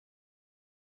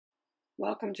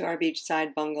Welcome to our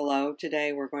beachside bungalow.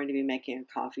 Today we're going to be making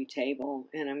a coffee table,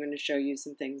 and I'm going to show you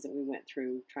some things that we went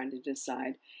through trying to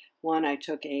decide. One, I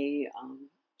took a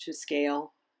to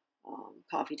scale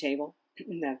coffee table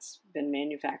that's been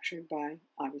manufactured by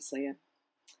obviously an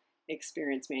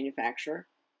experienced manufacturer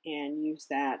and used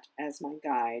that as my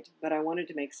guide. But I wanted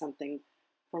to make something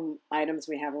from items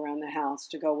we have around the house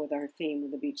to go with our theme of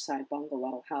the beachside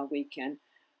bungalow, how we can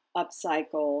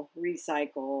upcycle,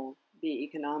 recycle, be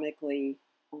economically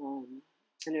and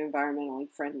environmentally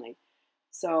friendly.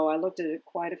 So I looked at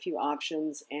quite a few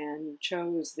options and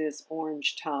chose this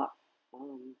orange top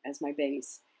as my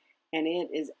base. And it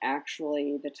is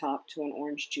actually the top to an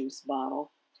orange juice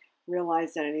bottle.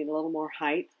 Realized that I need a little more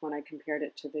height when I compared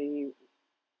it to the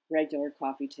regular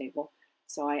coffee table.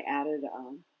 So I added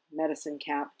a medicine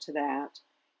cap to that.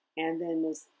 And then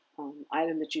this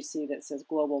item that you see that says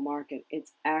global market,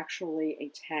 it's actually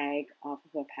a tag off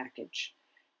of a package.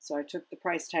 So I took the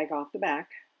price tag off the back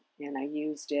and I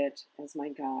used it as my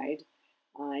guide.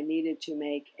 I needed to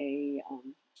make a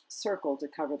circle to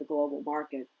cover the global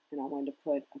market, and I wanted to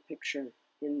put a picture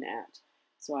in that.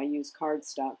 So I used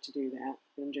cardstock to do that.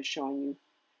 I'm just showing you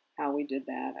how we did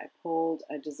that. I pulled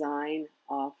a design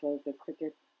off of the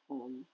Cricut